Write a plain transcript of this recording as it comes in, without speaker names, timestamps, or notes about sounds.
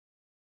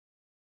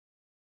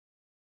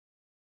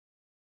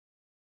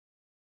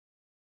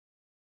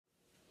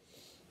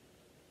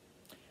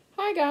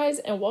Hi guys,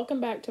 and welcome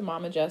back to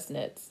Momma Jess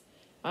Knits.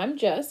 I'm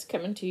Jess,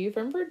 coming to you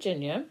from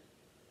Virginia.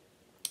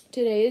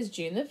 Today is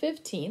June the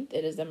 15th.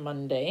 It is a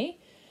Monday,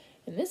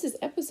 and this is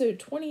episode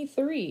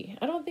 23.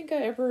 I don't think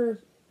I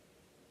ever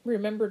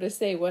remember to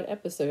say what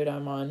episode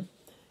I'm on.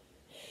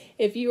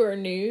 If you are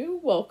new,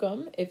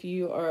 welcome. If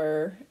you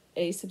are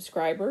a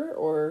subscriber,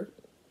 or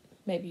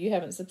maybe you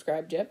haven't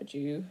subscribed yet, but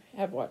you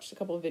have watched a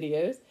couple of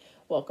videos,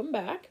 welcome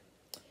back.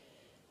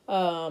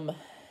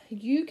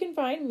 You can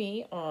find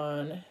me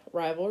on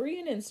Ravelry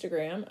and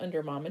Instagram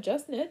under Momma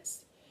Jess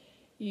Knits.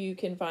 You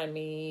can find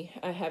me,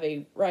 I have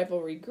a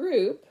Ravelry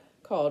group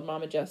called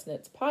Momma Jess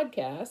Knits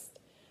Podcast.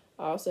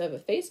 I also have a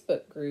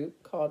Facebook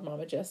group called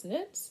Momma Jess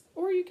Knits,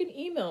 or you can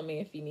email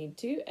me if you need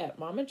to at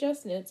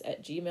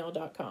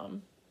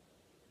mommajessknits@gmail.com.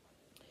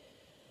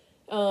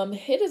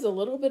 It is a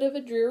little bit of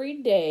a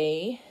dreary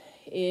day.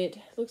 It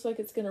looks like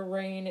it's going to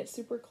rain. It's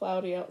super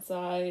cloudy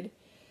outside.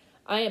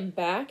 I am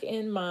back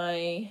in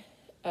my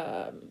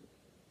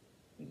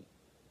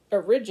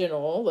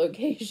original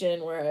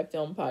location where I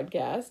film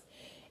podcasts,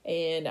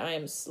 and I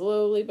am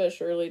slowly but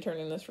surely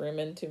turning this room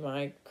into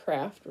my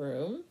craft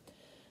room,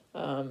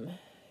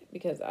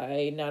 because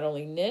I not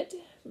only knit,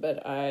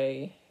 but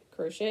I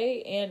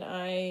crochet and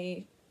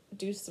I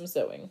do some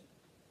sewing.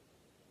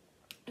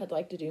 I'd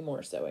like to do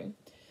more sewing.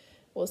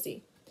 We'll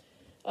see.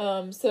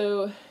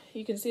 So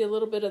you can see a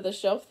little bit of the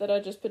shelf that I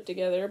just put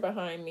together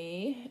behind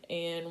me,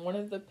 and one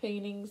of the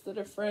paintings that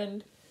a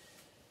friend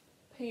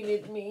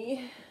painted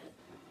me,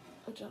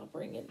 which I'll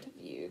bring into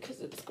view because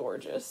it's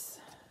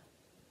gorgeous.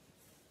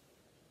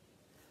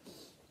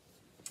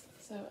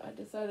 So I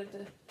decided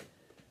to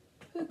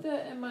put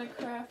that in my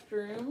craft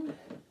room.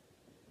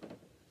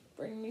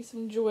 Bring me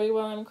some joy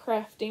while I'm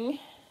crafting.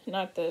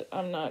 Not that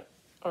I'm not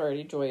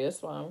already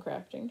joyous while I'm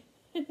crafting.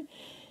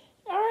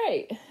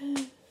 Alright,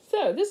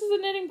 so this is a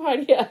knitting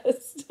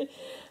podcast.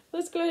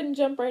 Let's go ahead and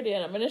jump right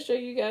in. I'm going to show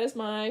you guys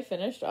my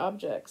finished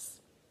objects.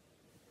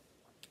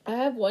 I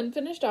have one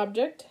finished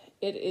object.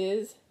 It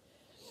is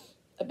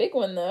a big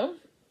one though,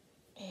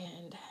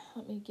 and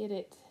let me get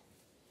it.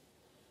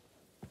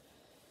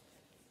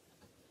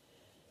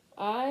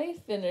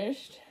 I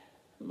finished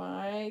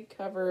my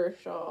covered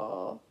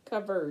shawl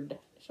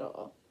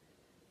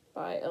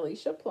by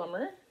Alicia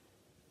Plummer.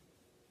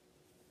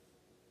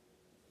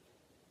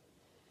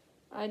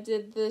 I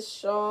did this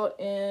shawl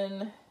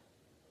in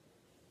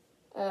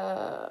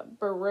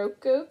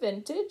Barocco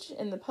Vintage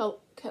in the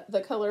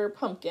color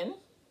pumpkin,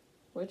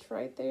 which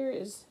right there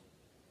is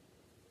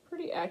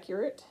pretty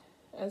accurate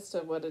as to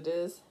what it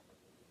is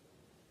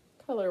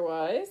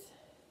color-wise.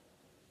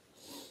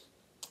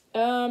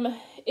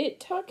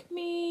 It took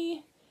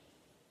me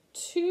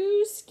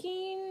 2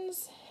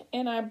 skeins,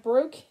 and I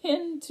broke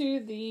into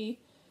the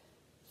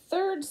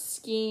 3rd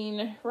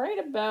skein right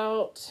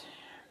about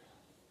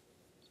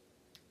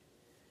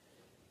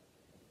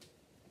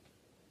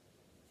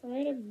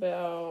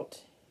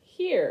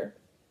here.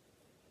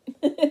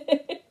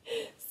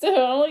 So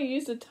I only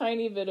used a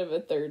tiny bit of a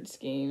 3rd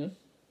skein,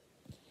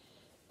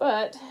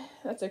 but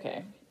that's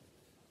okay.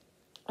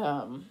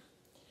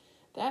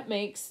 That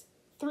makes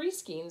 3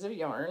 skeins of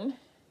yarn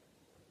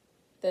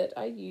that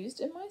I used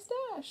in my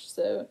stash,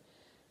 so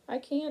I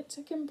can't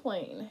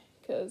complain,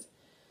 because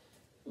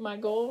my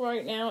goal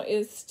right now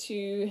is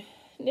to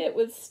knit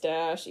with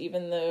stash,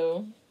 even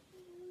though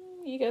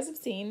you guys have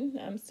seen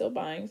I'm still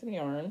buying some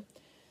yarn.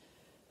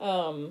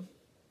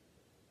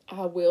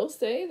 I will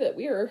say that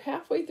we are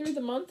halfway through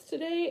the month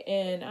today,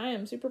 and I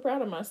am super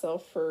proud of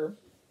myself for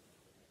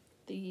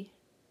the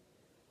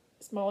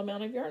small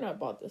amount of yarn I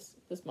bought this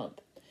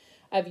month.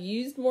 I've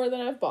used more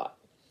than I've bought.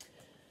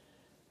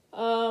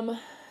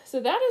 So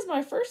that is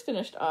my first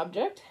finished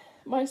object.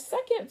 My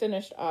second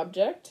finished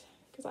object,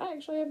 because I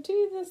actually have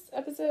 2 this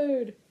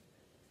episode.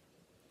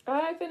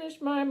 I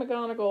finished my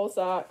McGonagall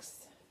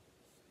socks.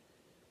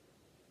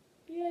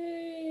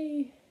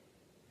 Yay!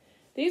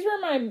 These were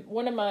my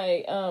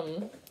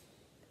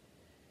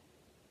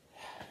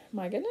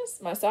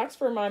socks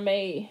for my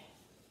May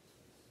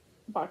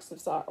box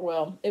of socks.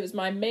 Well, it was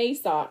my May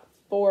sock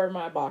for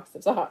my box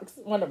of socks.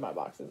 One of my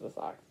boxes of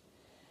socks.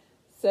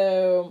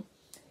 So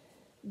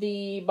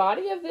the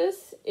body of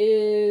this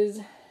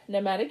is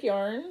Nomadic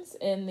Yarns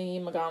in the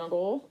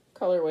McGonagall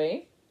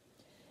colorway.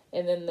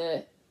 And then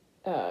the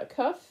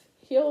cuff,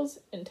 heels,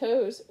 and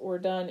toes were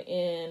done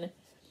in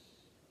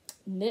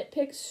Knit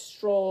Pick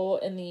Stroll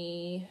in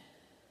the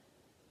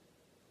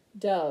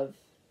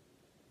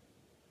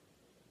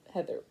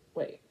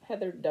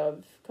Heather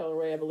Dove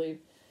colorway, I believe.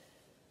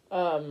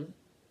 I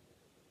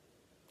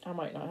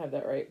might not have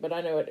that right, but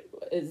I know it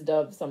is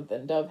Dove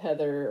something. Dove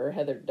Heather or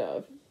Heather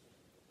Dove.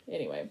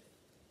 Anyway.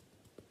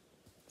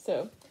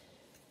 So,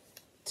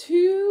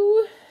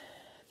 2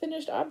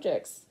 finished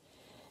objects.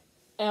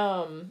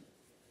 I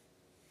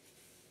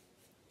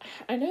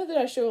know that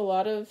I show a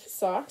lot of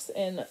socks,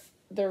 and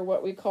they're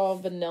what we call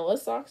vanilla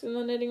socks in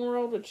the knitting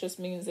world, which just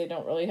means they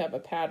don't really have a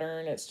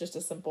pattern. It's just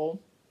a simple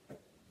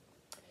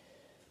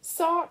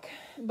sock,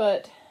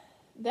 but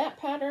that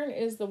pattern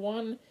is the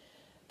one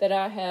that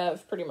I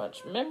have pretty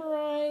much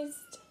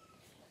memorized,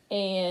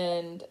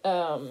 And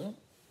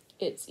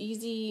it's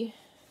easy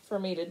for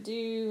me to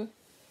do.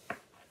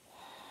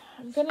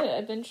 I'm going to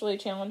eventually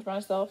challenge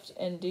myself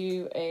and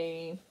do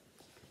a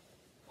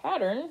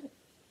pattern.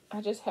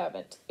 I just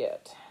haven't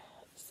yet.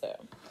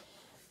 So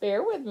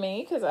bear with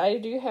me, because I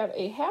do have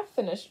a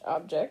half-finished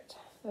object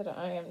that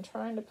I am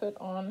trying to put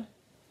on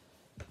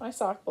my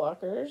sock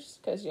blockers,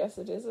 because yes,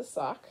 it is a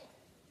sock.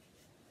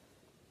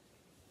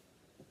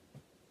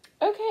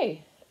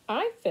 Okay,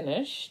 I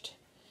finished.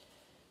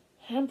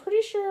 I'm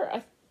pretty sure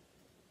I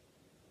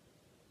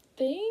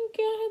think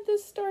I had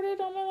this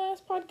started on my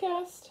last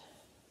podcast,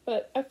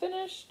 but I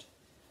finished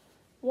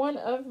one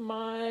of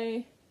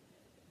my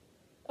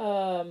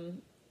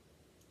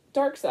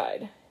dark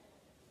side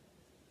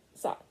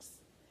socks.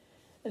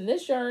 And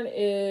this yarn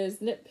is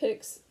Knit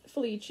Picks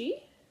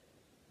Fleechy,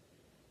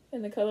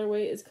 and the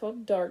colorway is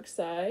called Dark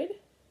Side.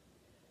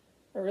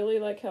 I really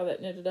like how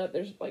that knitted up.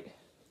 There's like,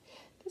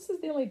 this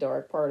is the only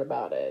dark part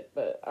about it,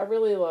 but I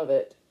really love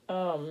it.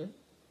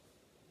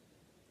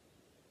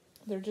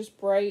 They're just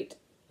bright,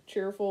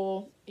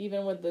 cheerful,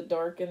 even with the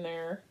dark in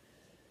there.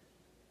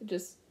 It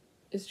just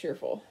is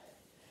cheerful.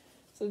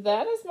 So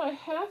that is my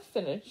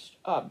half-finished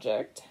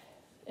object.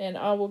 And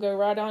I will go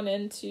right on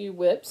into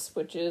whips,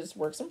 which is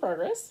works in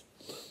progress.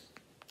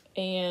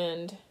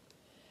 And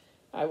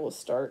I will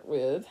start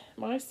with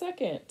my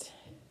second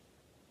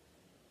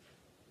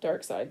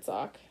dark side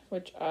sock,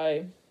 which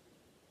I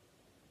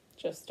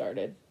just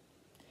started.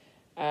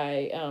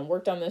 I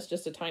worked on this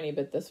just a tiny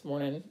bit this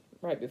morning,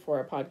 right before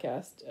our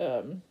podcast,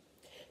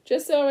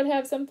 just so I would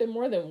have something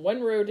more than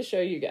one row to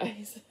show you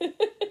guys.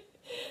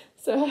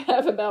 So I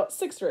have about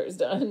 6 rows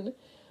done.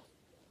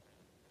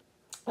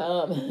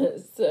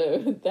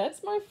 So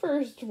that's my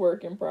first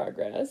work in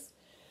progress.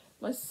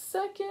 My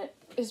second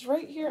is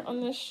right here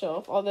on this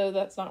shelf, although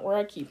that's not where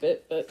I keep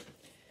it, but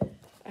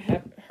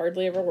I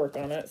hardly ever work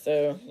on it,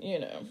 so, you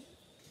know,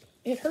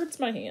 it hurts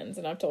my hands,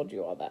 and I've told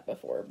you all that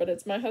before, but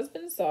it's my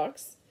husband's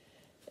socks,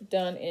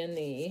 done in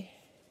the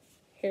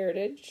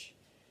Heritage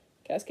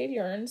Cascade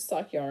Yarns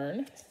sock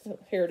yarn,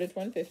 Heritage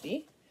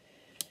 150.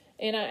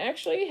 And I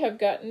actually have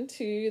gotten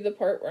to the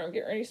part where I'm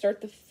getting ready to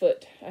start the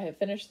foot. I have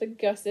finished the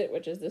gusset,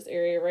 which is this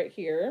area right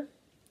here.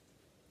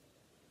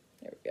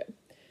 There we go.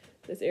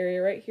 This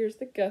area right here is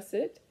the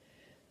gusset.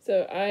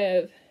 So I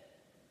have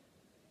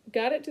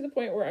got it to the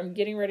point where I'm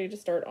getting ready to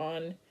start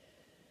on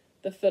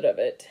the foot of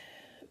it.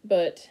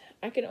 But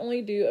I can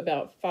only do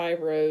about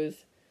 5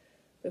 rows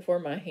before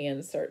my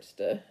hand starts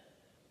to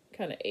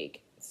kind of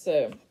ache.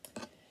 So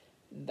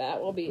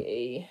that will be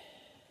a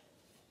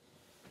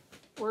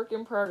work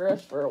in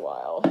progress for a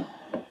while.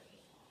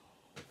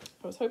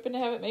 I was hoping to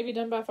have it maybe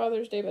done by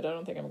Father's Day, but I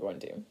don't think I'm going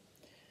to.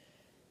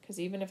 Because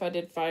even if I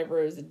did 5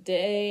 rows a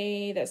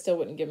day, that still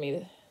wouldn't give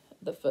me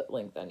the foot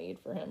length I need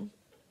for him.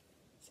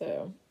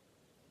 So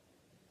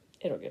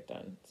it'll get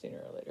done sooner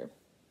or later.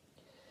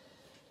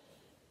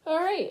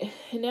 Alright,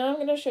 and now I'm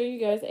going to show you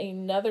guys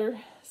another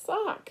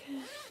sock.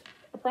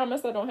 I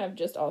promise I don't have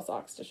just all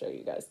socks to show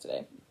you guys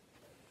today.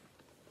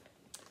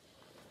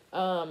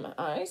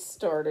 I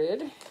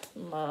started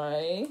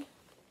my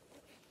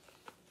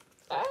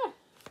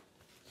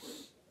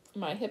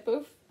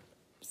hippo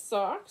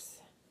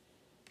socks.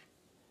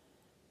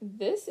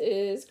 This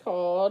is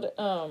called,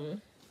 so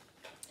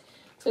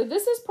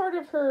this is part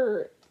of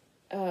her,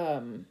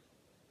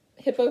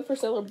 Hippo for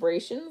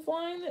Celebrations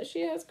line that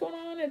she has going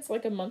on. It's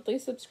like a monthly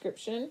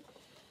subscription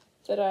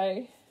that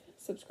I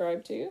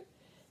subscribe to.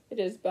 It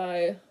is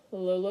by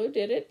Lolo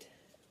Did It,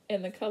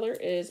 and the color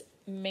is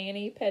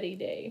Mani Petty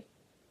Day.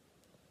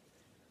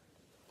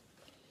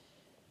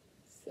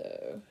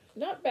 So,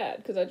 not bad,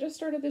 because I just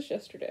started this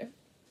yesterday.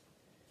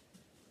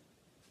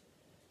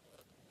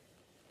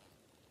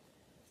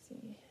 Let's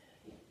see.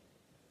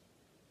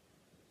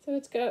 So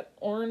it's got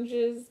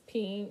oranges,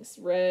 pinks,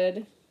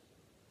 red.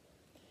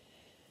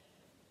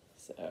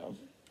 So,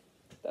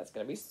 that's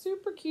going to be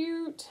super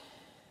cute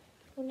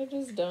when it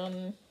is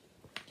done.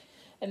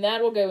 And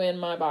that will go in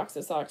my box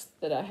of socks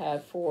that I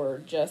have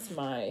for just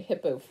my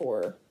Hippo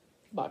 4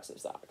 box of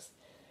socks.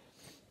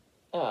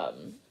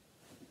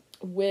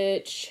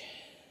 Which,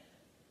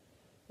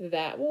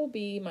 that will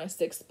be my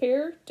 6th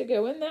pair to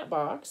go in that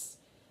box.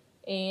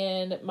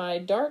 And my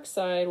dark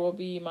side will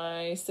be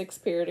my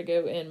 6th pair to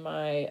go in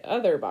my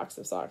other box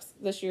of socks.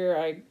 This year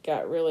I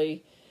got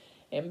really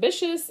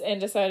ambitious and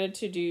decided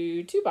to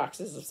do 2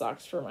 boxes of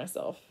socks for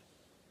myself.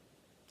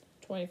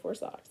 24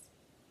 socks.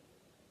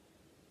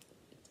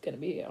 It's going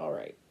to be all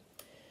right.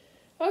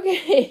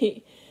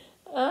 Okay,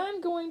 I'm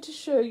going to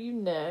show you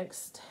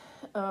next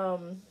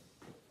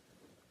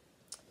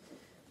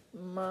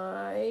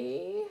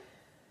my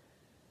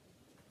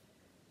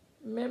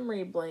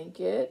memory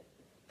blanket.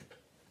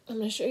 I'm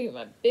going to show you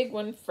my big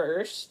one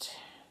first.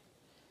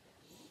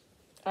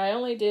 I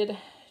only did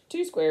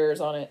 2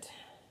 squares on it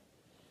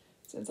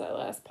since I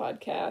last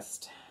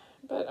podcast,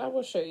 but I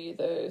will show you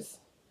those.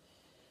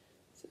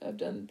 So I've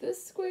done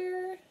this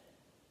square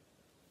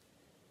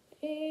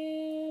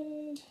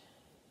and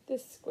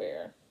this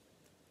square.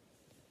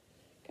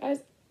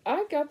 Guys,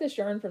 I got this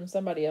yarn from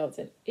somebody else,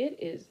 and it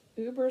is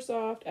uber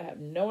soft. I have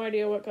no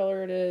idea what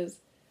color it is.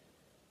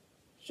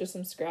 It's just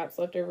some scraps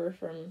left over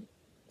from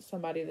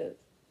somebody that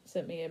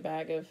sent me a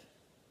bag of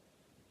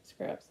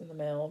scraps in the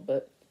mail,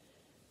 but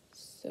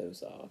so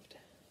soft.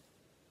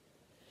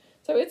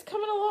 So it's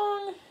coming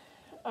along.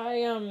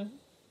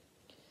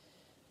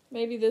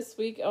 Maybe this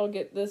week I'll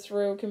get this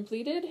row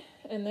completed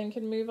and then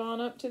can move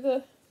on up to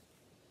the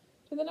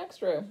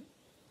next row.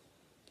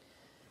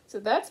 So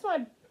that's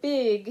my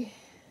big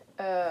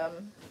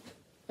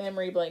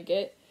memory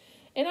blanket.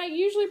 And I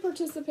usually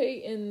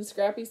participate in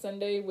Scrappy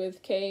Sunday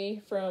with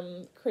Kay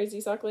from the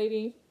Crazy Sock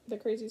Lady.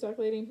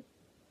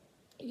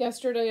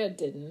 Yesterday I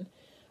didn't.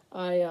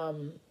 I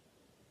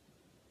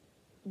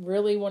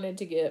really wanted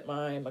to get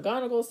my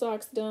McGonagall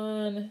socks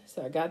done,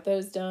 so I got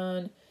those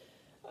done.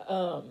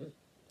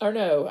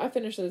 I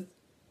finished those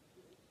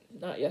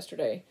not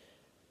yesterday.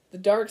 The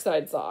Dark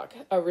Side sock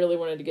I really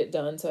wanted to get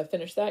done, so I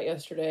finished that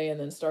yesterday and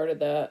then started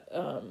that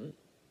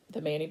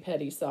the Mani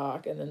Petty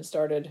sock, and then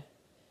started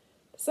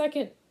the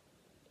second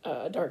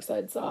Dark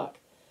Side sock.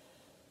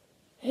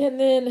 And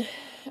then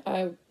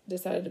I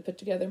decided to put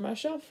together my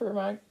shelf for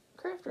my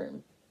craft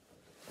room.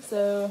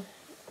 So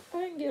I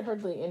didn't get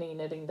hardly any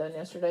knitting done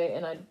yesterday,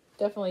 and I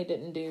definitely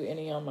didn't do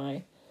any on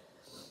my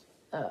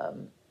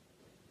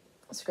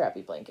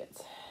scrappy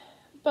blankets.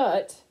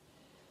 But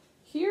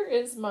here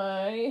is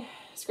my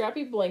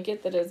scrappy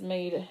blanket that is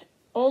made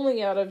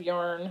only out of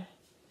yarn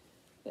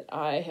that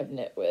I have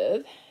knit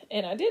with.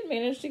 And I did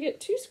manage to get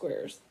 2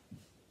 squares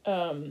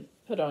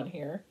put on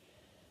here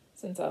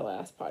since I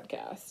last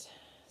podcast.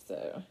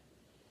 So,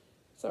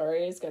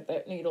 sorry, it's got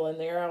that needle in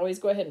there. I always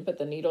go ahead and put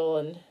the needle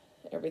and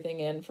everything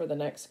in for the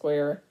next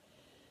square.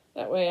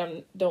 That way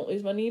I don't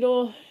lose my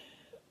needle.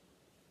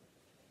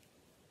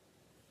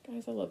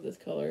 Guys, I love this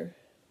color.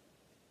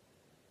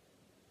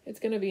 It's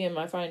going to be in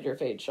my Find Your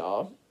Fade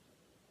shawl.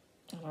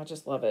 And I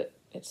just love it.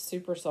 It's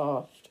super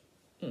soft.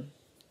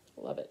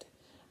 Love it.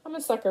 I'm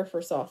a sucker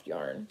for soft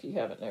yarn, if you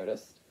haven't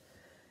noticed.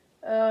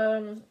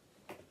 So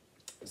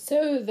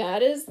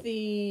that is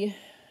the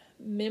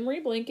Memory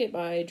Blanket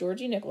by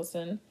Georgie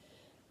Nicholson.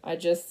 I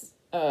just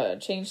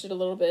changed it a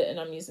little bit, and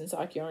I'm using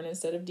sock yarn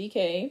instead of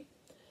DK.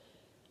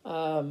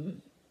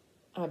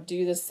 I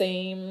do the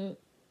same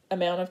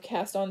amount of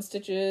cast on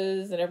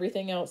stitches and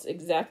everything else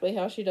exactly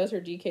how she does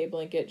her DK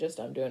blanket, just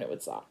I'm doing it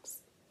with socks.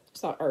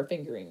 Or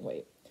fingering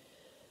weight.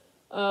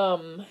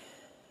 Now,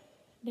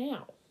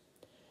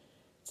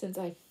 since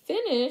I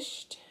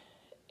finished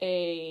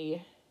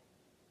a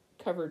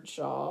covered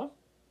shawl,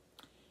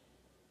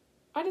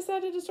 I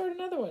decided to start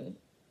another one.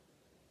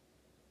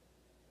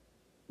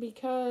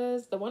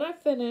 Because the one I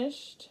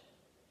finished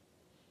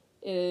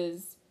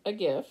is a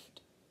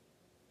gift.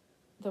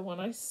 The one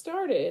I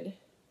started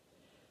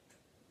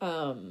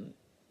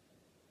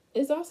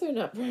is also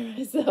not for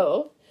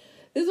myself.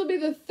 This will be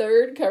the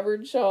 3rd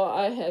covered shawl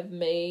I have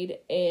made,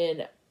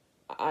 and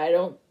I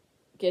don't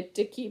get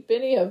to keep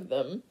any of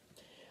them.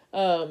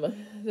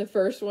 The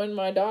first one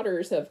my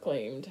daughters have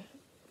claimed.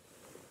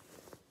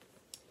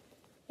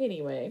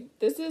 Anyway,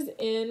 this is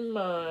in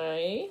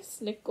my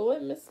Snickle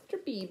and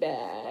Mr. B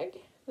bag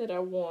that I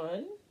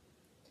won.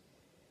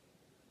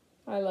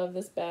 I love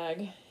this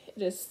bag.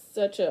 It is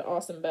such an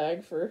awesome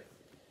bag for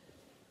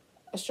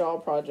a shawl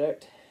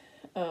project.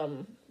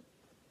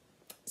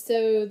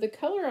 So the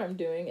color I'm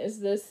doing is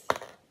this,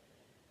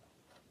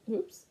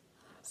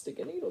 stick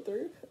a needle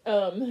through.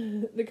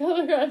 The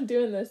color I'm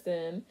doing this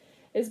in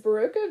is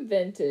Barocca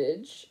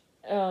Vintage.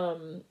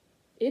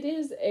 It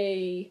is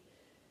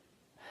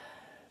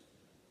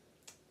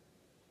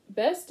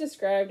best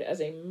described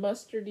as a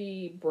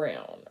mustardy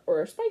brown,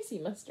 or a spicy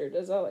mustard,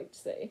 as I like to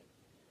say.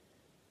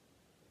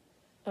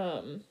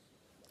 And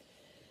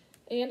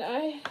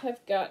I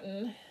have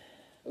gotten,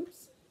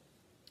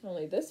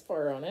 only this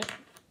far on it.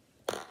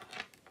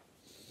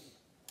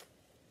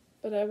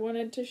 But I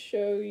wanted to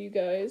show you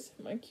guys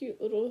my cute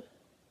little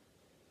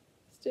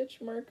stitch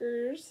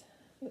markers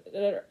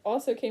that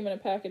also came in a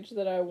package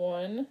that I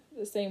won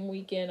the same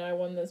weekend I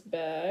won this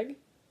bag.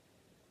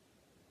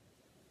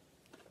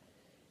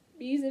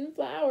 Bees and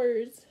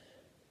flowers.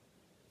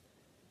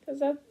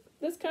 Because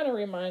this kind of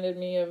reminded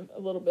me of a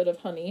little bit of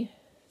honey.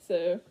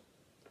 So,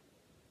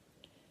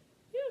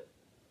 yeah.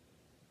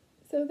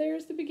 So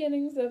there's the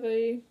beginnings of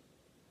a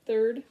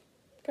 3rd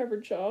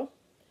covered shawl.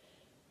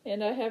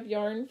 And I have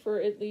yarn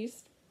for at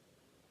least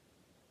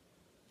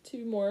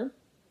 2 more.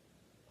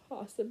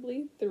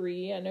 Possibly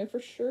 3. I know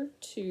for sure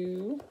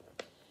 2.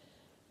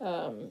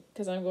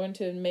 Because I'm going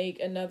to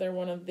make another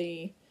one of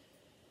the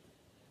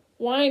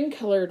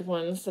wine-colored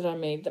ones that I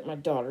made that my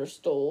daughter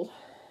stole.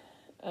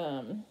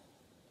 And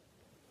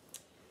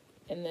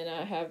then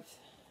I have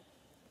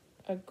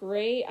a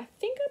gray. I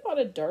think I bought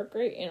a dark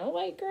gray and a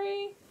light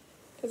gray.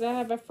 Because I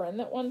have a friend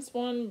that wants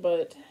one,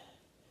 but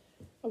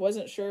I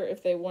wasn't sure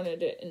if they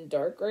wanted it in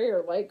dark gray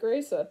or light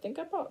gray, so I think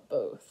I bought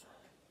both.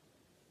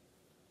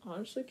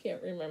 Honestly,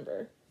 can't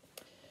remember.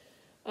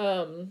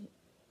 But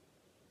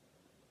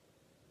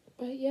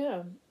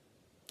yeah.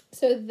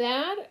 So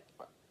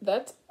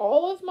that's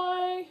all of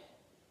my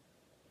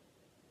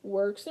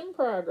works in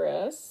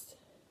progress.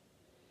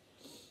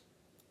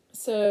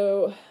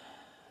 So,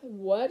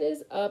 what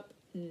is up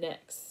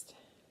next?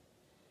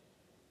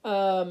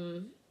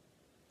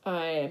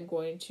 I am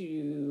going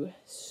to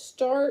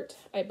start,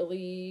 I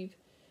believe,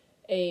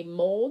 a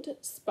Mold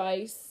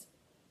Spice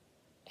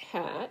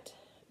hat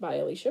by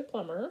Alicia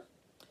Plummer,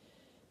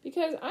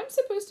 because I'm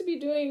supposed to be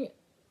doing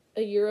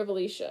a year of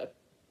Alicia,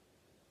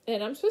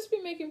 and I'm supposed to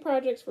be making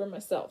projects for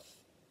myself,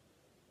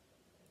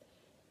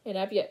 and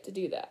I've yet to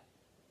do that.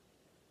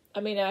 I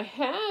mean, I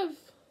have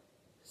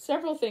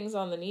several things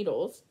on the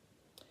needles.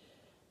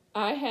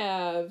 I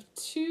have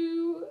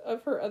 2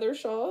 of her other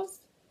shawls.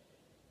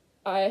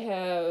 I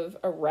have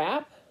a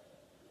wrap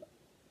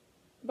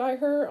by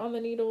her on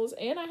the needles,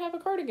 and I have a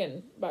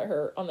cardigan by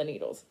her on the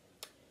needles.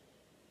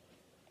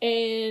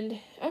 And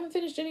I haven't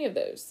finished any of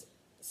those.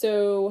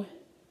 So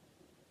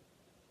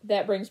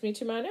that brings me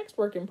to my next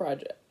working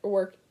project,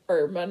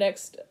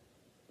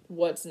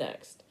 what's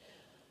next.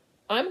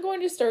 I'm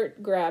going to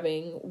start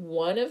grabbing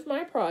one of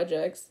my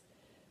projects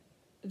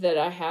that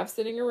I have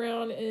sitting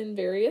around in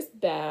various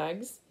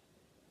bags,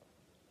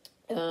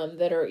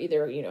 that are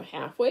either,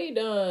 halfway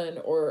done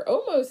or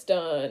almost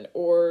done,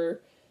 or,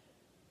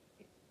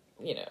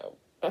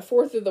 a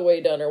fourth of the way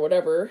done or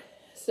whatever.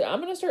 So I'm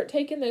going to start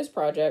taking those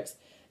projects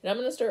and I'm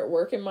going to start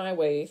working my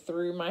way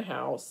through my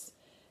house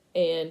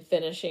and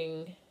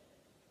finishing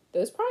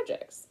those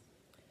projects.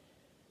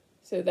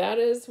 So that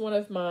is one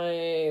of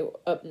my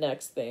up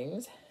next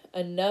things.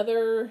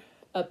 Another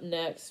up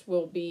next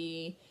will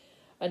be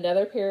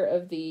another pair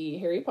of the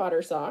Harry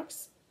Potter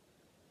socks.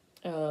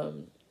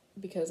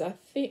 Because I'm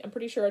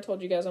pretty sure I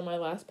told you guys on my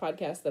last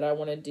podcast that I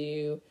want to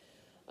do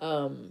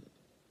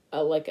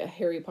a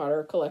Harry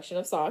Potter collection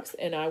of socks,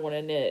 and I want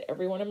to knit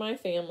every one of my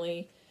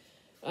family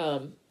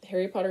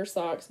Harry Potter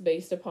socks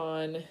based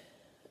upon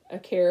a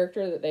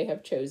character that they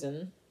have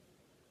chosen.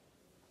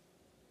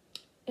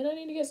 And I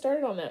need to get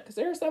started on that because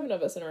there are 7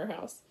 of us in our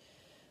house.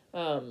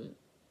 And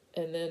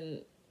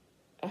then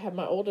I have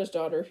my oldest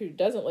daughter who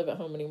doesn't live at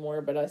home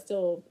anymore, but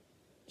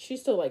she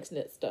still likes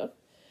knit stuff.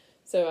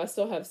 So I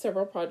still have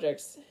several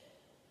projects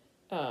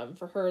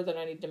for her that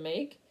I need to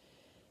make.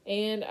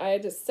 And I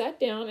just sat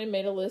down and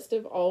made a list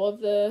of all of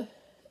the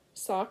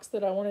socks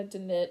that I wanted to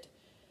knit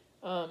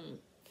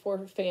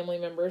for family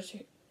members.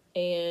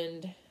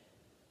 And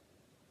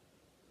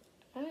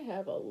I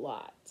have a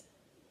lot.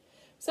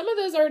 Some of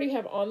those I already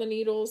have on the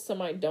needles,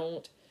 some I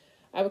don't.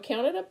 I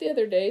counted up the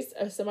other day.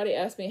 Somebody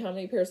asked me how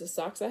many pairs of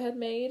socks I had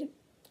made,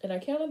 and I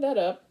counted that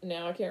up.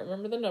 Now I can't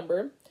remember the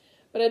number,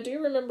 but I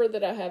do remember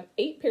that I have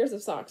 8 pairs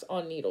of socks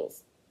on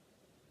needles.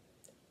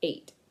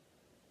 8.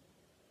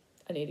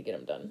 I need to get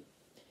them done.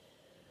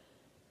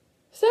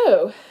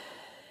 So,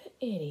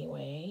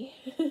 anyway,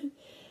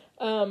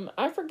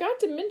 I forgot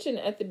to mention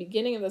at the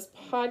beginning of this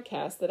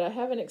podcast that I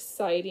have an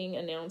exciting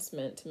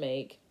announcement to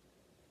make.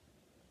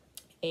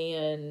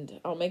 And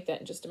I'll make that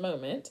in just a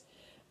moment.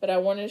 But I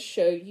want to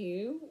show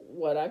you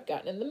what I've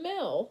gotten in the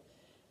mail.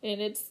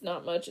 And it's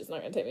not much. It's not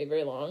going to take me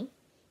very long.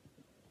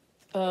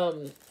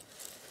 A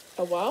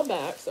while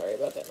back, sorry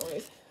about that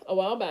noise. A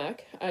while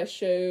back, I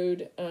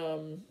showed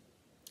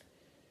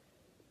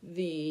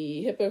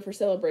the Hippo for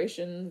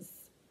Celebrations,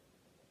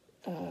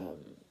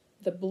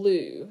 the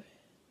blue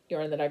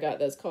yarn that I got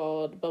that's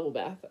called Bubble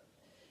Bath.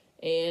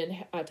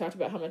 And I talked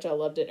about how much I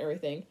loved it and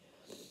everything.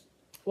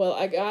 Well,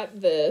 I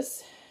got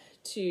this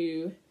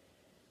to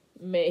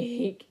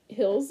make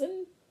Hills,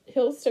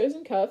 Toes,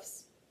 and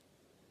Cuffs.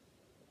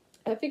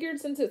 I figured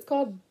since it's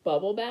called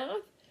Bubble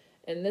Bath,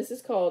 and this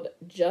is called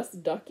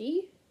Just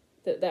Ducky,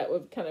 that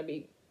would kind of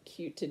be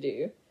cute to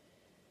do.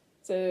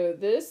 So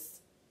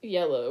this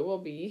yellow will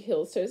be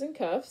Hills, Toes, and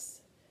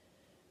Cuffs.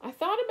 I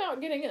thought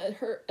about getting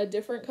a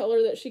different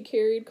color that she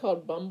carried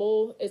called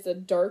Bumble. It's a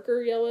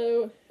darker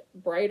yellow,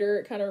 brighter.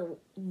 It kind of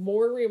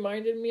more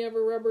reminded me of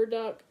a rubber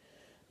duck.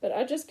 But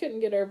I just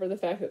couldn't get over the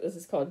fact that this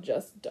is called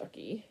Just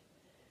Ducky.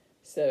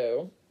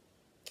 So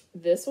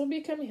this will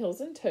become Heels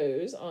and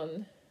Toes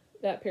on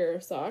that pair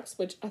of socks,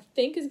 which I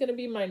think is going to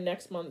be my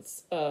next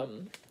month's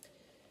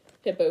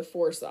Hippo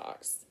 4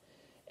 socks.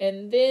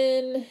 And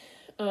then,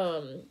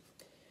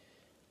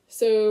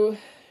 so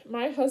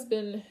my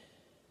husband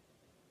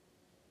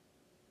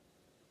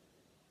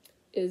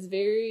is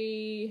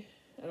very,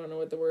 I don't know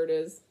what the word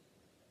is,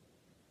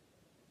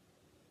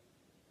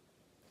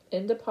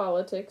 into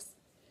politics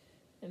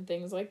and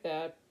things like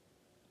that.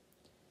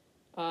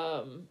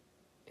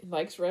 He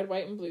likes red,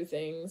 white, and blue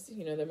things,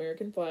 the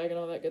American flag and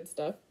all that good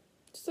stuff.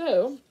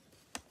 So,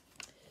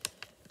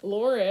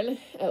 Lauren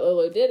at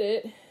Lolo Did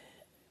It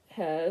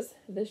has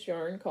this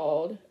yarn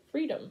called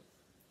Freedom.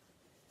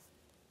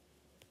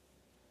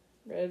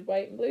 Red,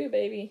 white, and blue,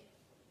 baby.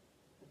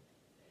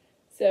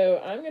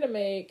 So, I'm going to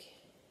make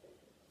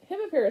him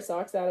a pair of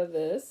socks out of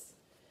this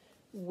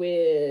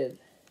with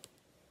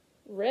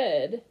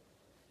red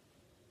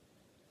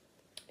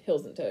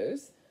Heels and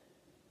Toes.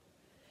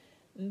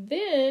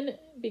 Then,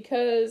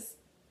 because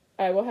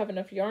I will have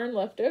enough yarn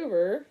left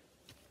over,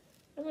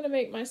 I'm going to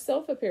make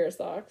myself a pair of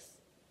socks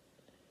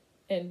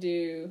and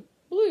do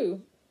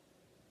blue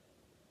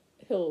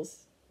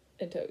heels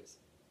and toes.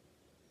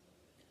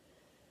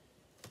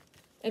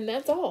 And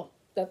that's all.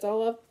 That's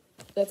all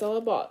I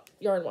bought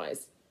yarn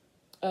wise.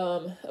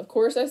 Of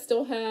course I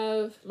still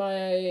have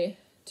my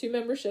 2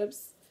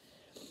 memberships,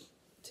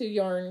 2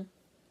 yarn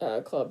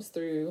clubs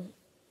through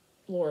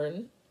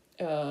Lauren.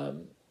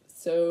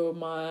 So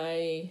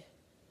my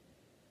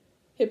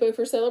Hippo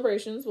for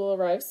Celebrations will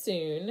arrive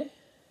soon.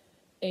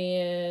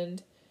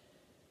 And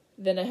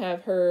then I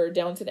have her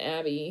Downton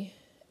Abbey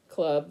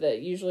club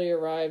that usually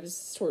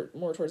arrives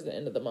more towards the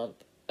end of the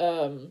month.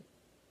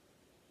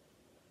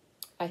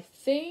 I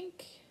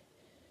think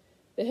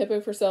the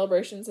Hippo for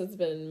Celebrations has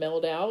been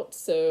mailed out,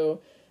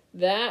 so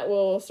that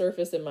will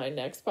surface in my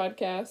next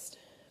podcast.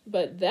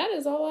 But that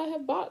is all I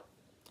have bought.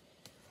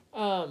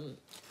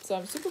 So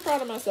I'm super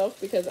proud of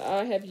myself because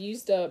I have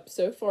used up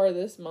so far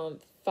this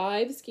month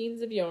 5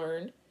 skeins of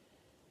yarn,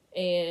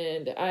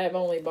 and I have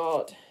only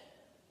bought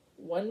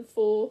 1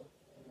 full,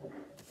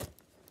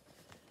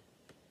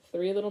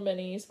 3 little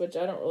minis, which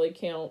I don't really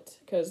count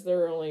because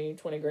they're only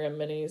 20 gram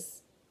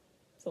minis.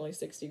 It's only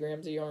 60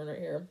 grams of yarn right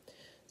here.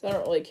 So I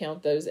don't really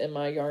count those in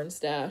my yarn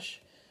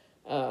stash.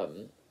 I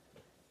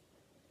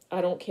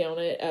don't count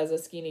it as a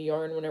skein of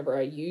yarn whenever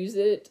I use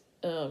it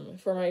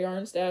for my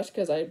yarn stash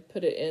because I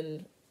put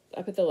the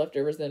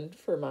leftovers in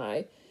for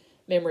my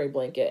memory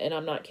blanket, and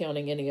I'm not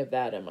counting any of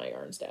that in my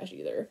yarn stash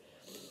either.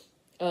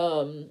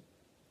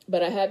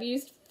 But I have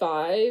used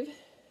 5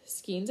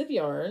 skeins of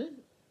yarn,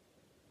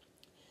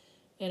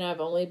 and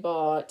I've only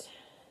bought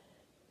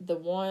the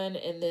 1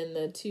 and then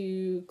the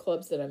 2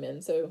 clubs that I'm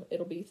in. So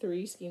it'll be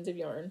 3 skeins of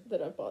yarn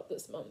that I've bought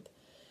this month.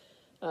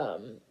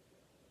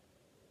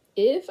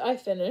 If I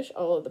finish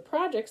all of the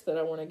projects that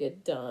I want to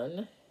get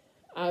done,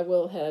 I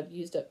will have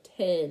used up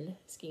 10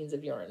 skeins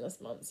of yarn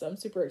this month. So I'm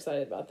super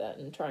excited about that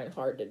and trying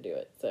hard to do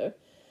it. So,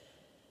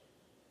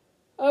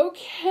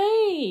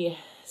 okay.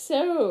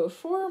 So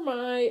for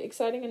my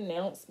exciting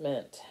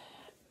announcement,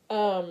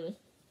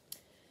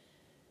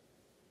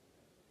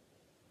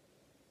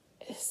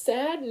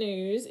 sad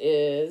news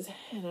is,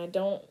 and I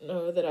don't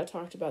know that I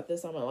talked about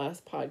this on my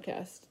last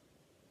podcast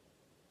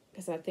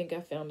because I think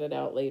I found it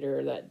out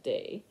later that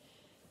day.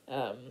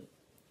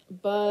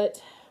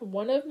 But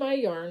one of my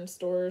yarn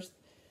stores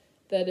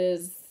that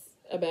is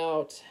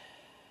about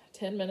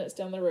 10 minutes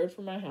down the road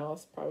from my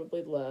house,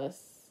 probably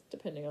less,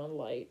 depending on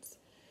lights,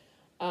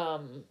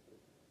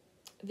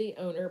 the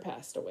owner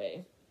passed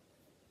away.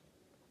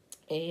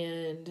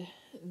 And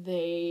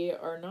they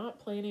are not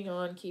planning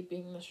on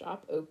keeping the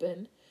shop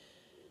open.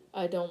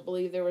 I don't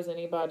believe there was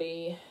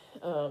anybody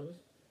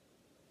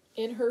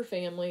in her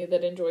family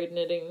that enjoyed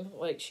knitting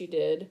like she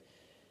did.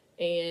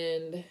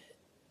 And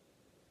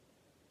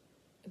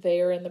they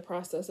are in the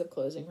process of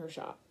closing her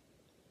shop.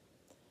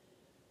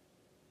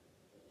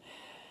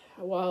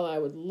 While I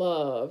would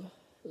love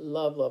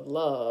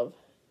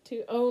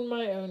to own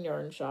my own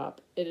yarn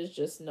shop, it is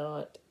just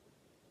not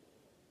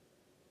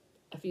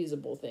a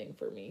feasible thing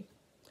for me.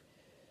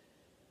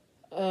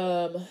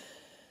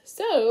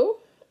 So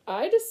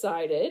I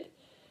decided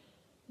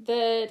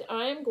that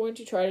I'm going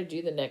to try to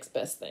do the next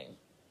best thing.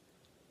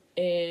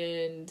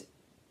 And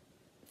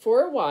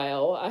for a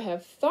while, I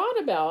have thought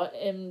about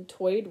and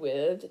toyed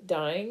with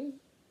dyeing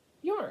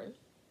yarn.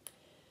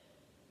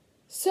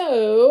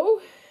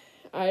 So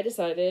I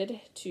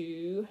decided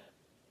to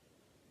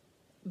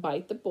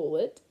bite the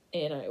bullet,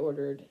 and I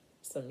ordered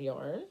some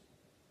yarn,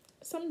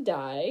 some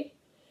dye,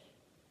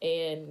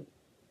 and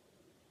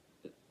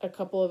a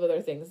couple of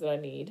other things that I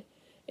need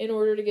in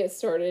order to get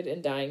started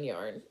in dyeing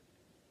yarn.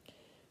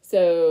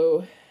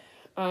 So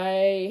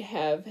I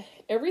have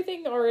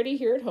everything already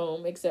here at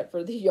home except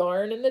for the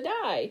yarn and the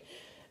dye.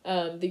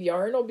 The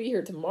yarn will be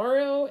here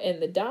tomorrow,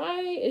 and the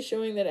dye is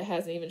showing that it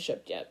hasn't even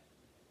shipped yet.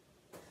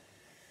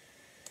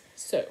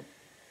 So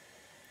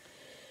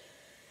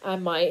I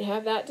might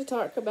have that to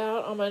talk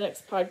about on my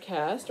next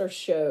podcast or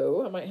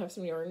show. I might have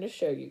some yarn to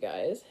show you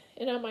guys,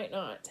 and I might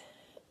not.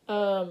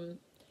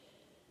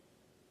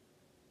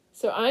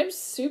 So I'm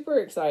super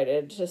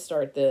excited to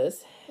start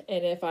this,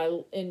 and if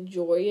I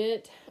enjoy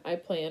it, I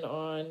plan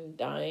on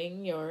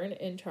dyeing yarn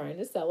and trying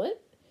to sell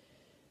it,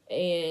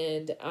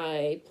 and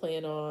I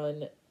plan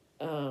on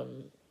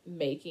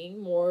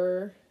making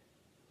more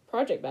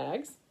project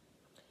bags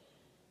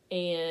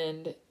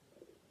and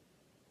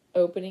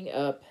opening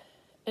up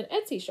an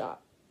Etsy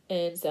shop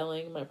and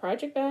selling my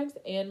project bags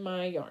and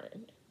my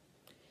yarn.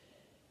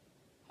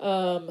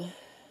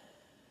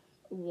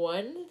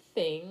 One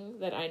thing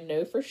that I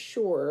know for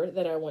sure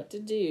that I want to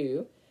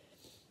do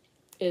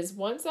is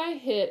once I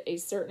hit a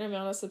certain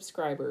amount of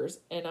subscribers,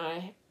 and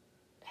I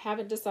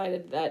haven't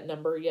decided that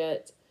number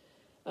yet,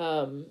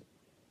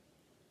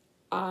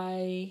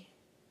 I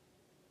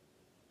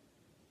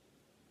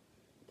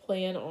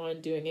plan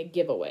on doing a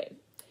giveaway.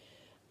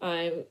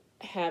 I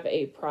have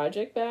a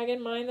project bag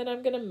in mind that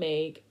I'm going to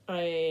make.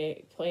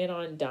 I plan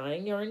on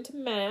dyeing yarn to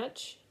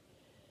match,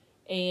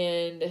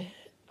 and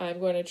I'm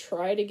going to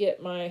try to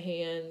get my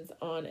hands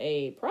on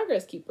a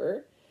progress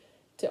keeper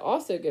to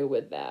also go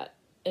with that.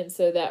 And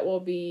so that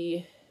will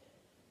be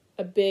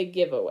a big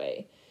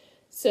giveaway.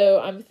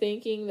 So I'm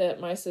thinking that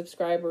my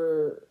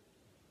subscriber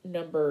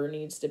number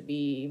needs to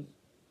be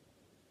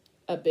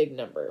a big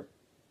number.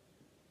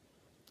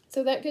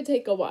 So that could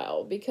take a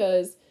while,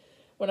 because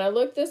when I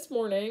looked this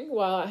morning,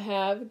 while I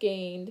have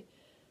gained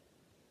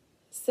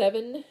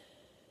 7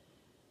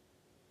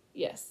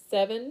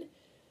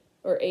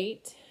 or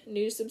 8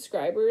 new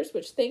subscribers,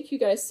 which thank you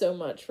guys so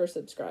much for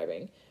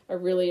subscribing. I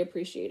really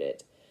appreciate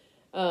it.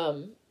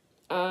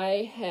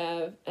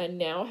 I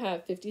now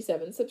have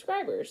 57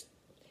 subscribers.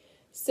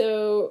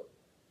 So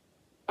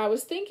I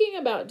was thinking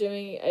about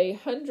doing a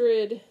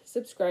 100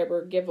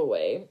 subscriber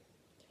giveaway.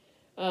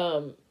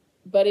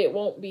 But it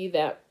won't be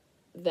that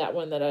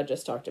one that I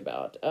just talked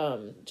about.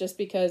 Just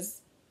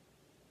because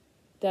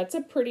that's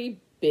a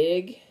pretty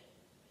big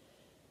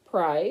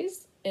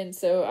prize. And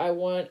so I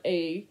want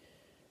a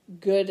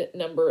good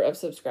number of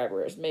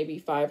subscribers, maybe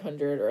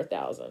 500 or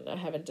 1,000. I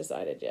haven't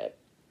decided yet.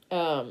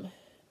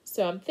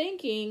 So I'm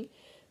thinking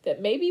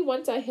that maybe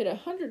once I hit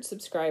 100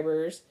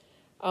 subscribers,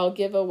 I'll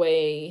give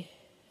away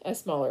a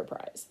smaller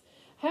prize.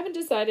 I haven't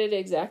decided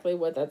exactly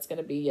what that's going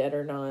to be yet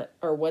or not,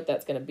 or what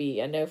that's going to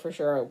be. I know for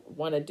sure I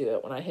want to do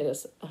it when I hit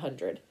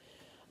 100.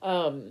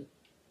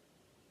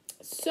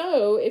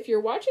 So if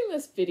you're watching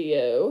this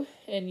video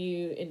and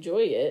you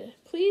enjoy it,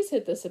 please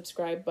hit the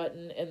subscribe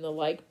button and the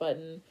like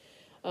button.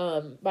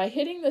 By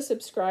hitting the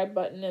subscribe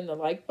button and the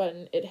like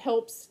button, it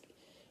helps.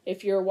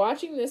 If you're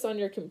watching this on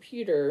your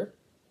computer,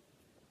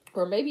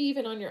 or maybe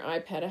even on your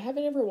iPad. I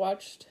haven't ever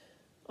watched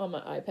on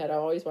my iPad. I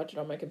always watch it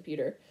on my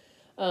computer.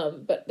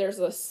 But there's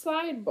a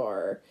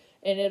sidebar,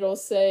 and it'll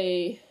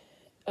say,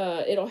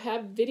 it'll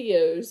have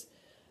videos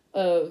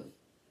of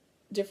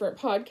different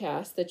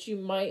podcasts that you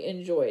might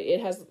enjoy.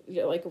 It has,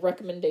 you know, like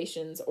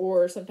recommendations,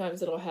 or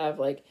sometimes it'll have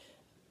like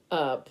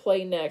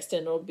play next,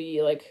 and it'll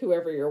be like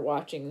whoever you're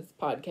watching this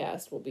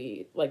podcast will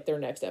be like their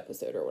next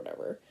episode or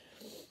whatever.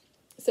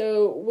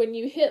 So when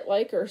you hit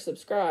like or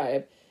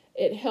subscribe,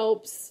 it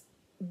helps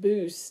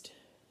boost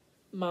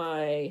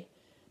my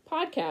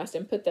podcast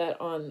and put that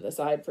on the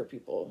side for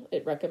people.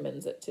 It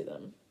recommends it to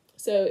them.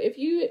 So if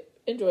you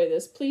enjoy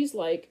this, please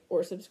like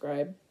or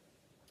subscribe.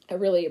 I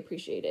really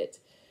appreciate it.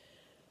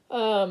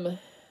 I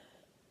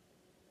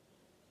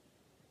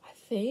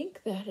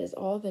think that is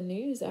all the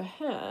news I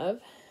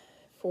have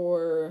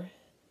for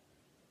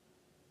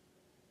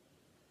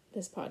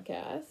this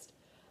podcast.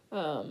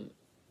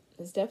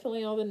 It's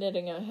definitely all the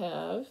knitting I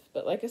have.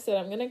 But like I said,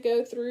 I'm going to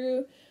go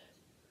through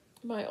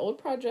my old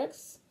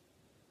projects.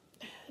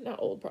 Not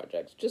old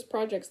projects, just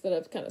projects that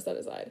I've kind of set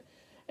aside.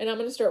 And I'm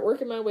going to start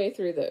working my way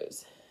through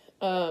those.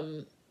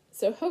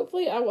 So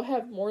hopefully I will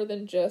have more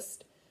than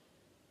just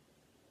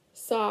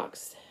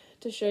socks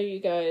to show you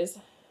guys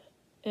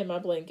and my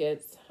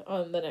blankets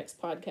on the next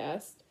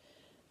podcast.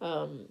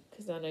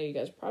 Because I know you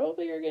guys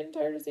probably are getting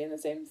tired of seeing the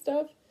same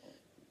stuff.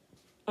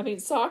 I mean,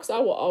 socks, I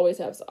will always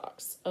have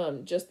socks.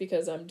 Just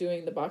because I'm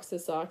doing the box of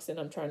socks and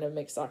I'm trying to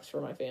make socks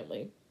for my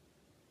family.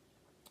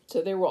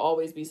 So there will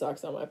always be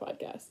socks on my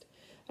podcast.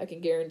 I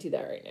can guarantee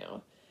that right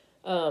now.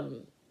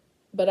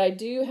 But I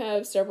do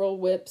have several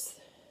whips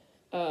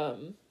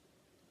that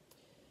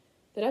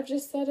I've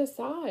just set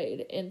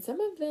aside. And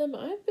some of them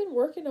I've been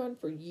working on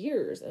for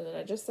years, and then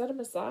I just set them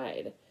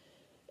aside.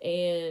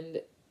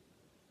 And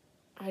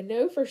I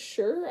know for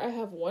sure I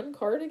have one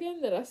cardigan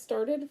that I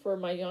started for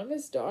my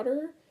youngest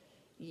daughter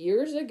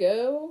years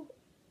ago.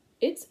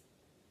 It's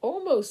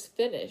almost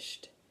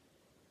finished.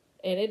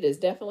 And it is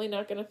definitely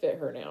not going to fit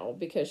her now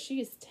because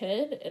she's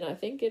 10 and I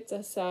think it's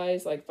a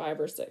size like 5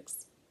 or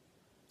 6.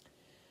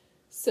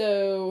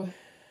 So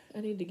I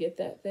need to get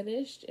that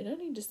finished and I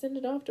need to send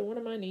it off to one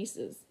of my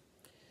nieces.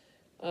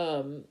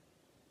 I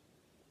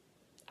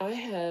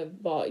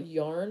have bought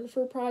yarn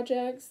for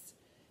projects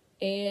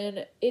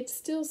and it's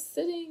still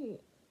sitting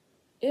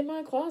in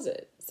my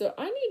closet. So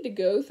I need to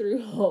go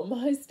through all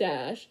my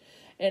stash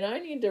and I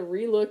need to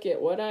relook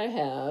at what I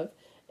have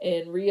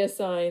and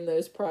reassign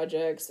those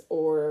projects,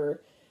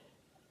 or,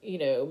 you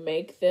know,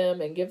 make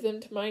them and give them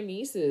to my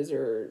nieces.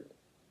 Or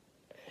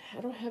I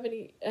don't have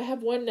any. I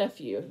have one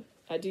nephew.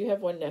 I do have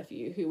one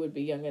nephew who would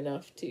be young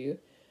enough to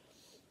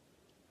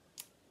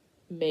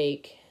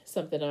make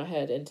something I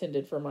had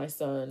intended for my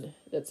son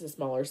that's a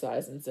smaller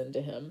size and send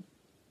to him.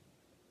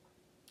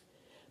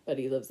 But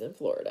he lives in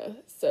Florida,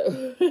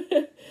 so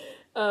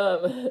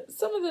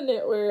some of the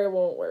knitwear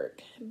won't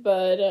work.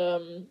 But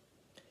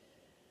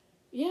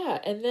yeah,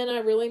 and then I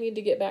really need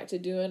to get back to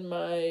doing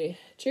my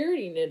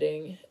charity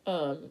knitting,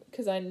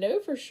 because I know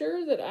for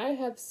sure that I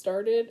have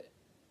started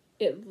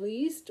at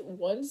least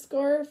one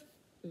scarf,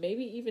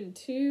 maybe even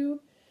 2,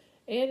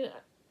 and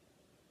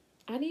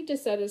I need to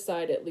set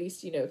aside at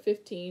least,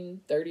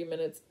 15, 30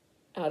 minutes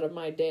out of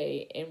my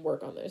day and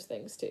work on those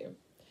things too,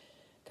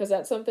 because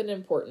that's something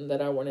important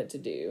that I wanted to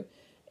do,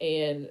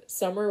 and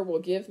summer will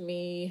give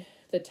me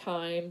the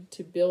time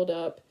to build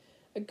up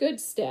a good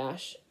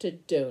stash to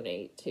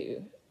donate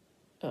to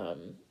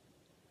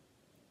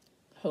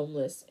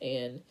homeless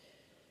and,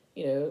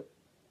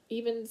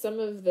 even some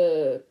of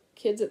the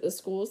kids at the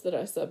schools that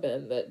I sub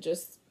in that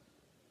just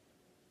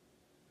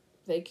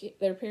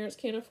their parents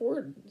can't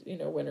afford,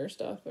 winter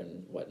stuff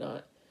and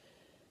whatnot.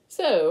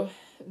 So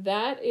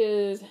that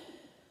is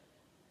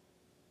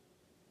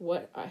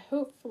what I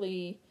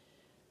hopefully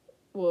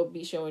will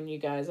be showing you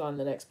guys on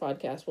the next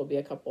podcast. Will be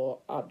a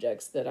couple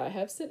objects that I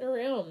have sitting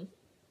around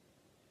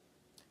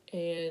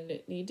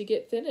and need to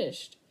get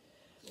finished.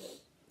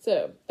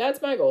 So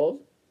that's my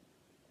goal.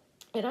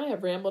 And I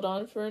have rambled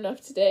on for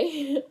enough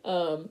today.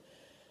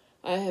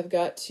 I have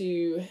got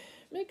to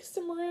make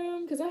some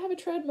room because I have a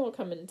treadmill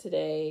coming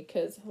today,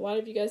 because a lot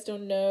of you guys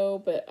don't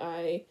know, but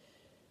I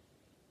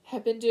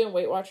have been doing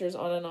Weight Watchers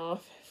on and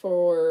off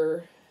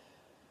for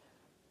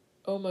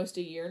almost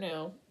a year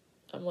now.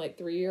 I'm like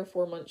 3 or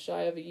 4 months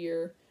shy of a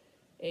year,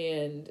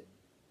 and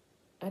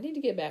I need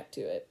to get back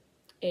to it.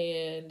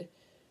 And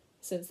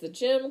since the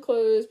gym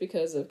closed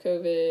because of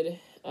COVID,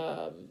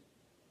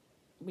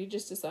 we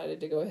just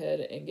decided to go ahead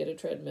and get a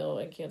treadmill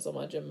and cancel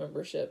my gym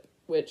membership,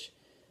 which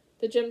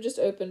the gym just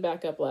opened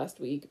back up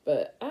last week,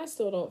 but I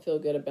still don't feel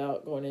good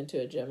about going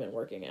into a gym and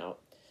working out.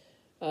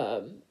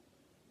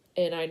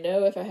 And I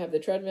know if I have the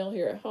treadmill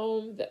here at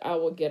home that I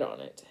will get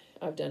on it.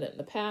 I've done it in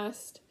the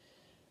past.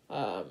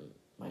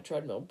 My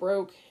treadmill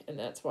broke, and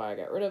that's why I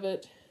got rid of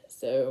it.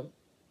 So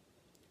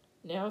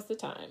now's the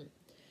time.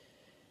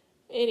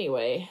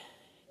 Anyway,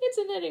 it's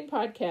a knitting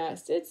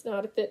podcast. It's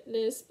not a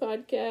fitness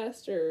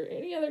podcast or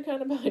any other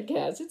kind of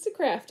podcast. It's a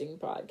crafting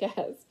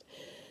podcast.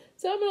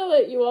 So I'm going to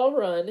let you all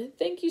run.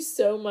 Thank you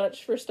so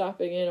much for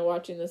stopping in and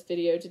watching this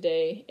video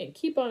today. And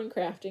keep on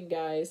crafting,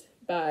 guys.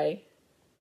 Bye.